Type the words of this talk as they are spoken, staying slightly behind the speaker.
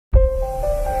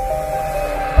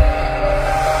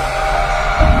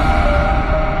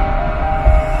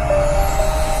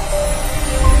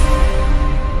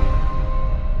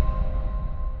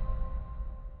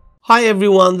Hi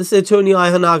everyone, this is attorney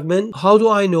Ogmen. How do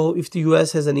I know if the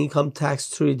US has an income tax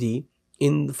treaty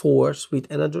in force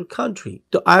with another country?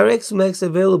 The IRS makes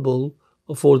available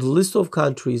for the list of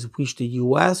countries which the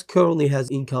US currently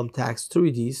has income tax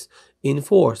treaties in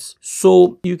force.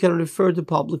 So you can refer to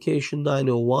publication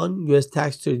 901, US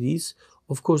tax treaties,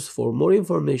 of course, for more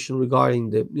information regarding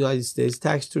the United States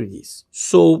tax treaties.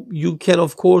 So you can,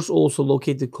 of course, also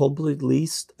locate the complete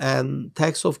list and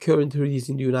tax of current treaties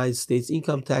in the United States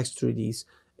income tax treaties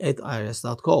at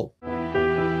irs.gov.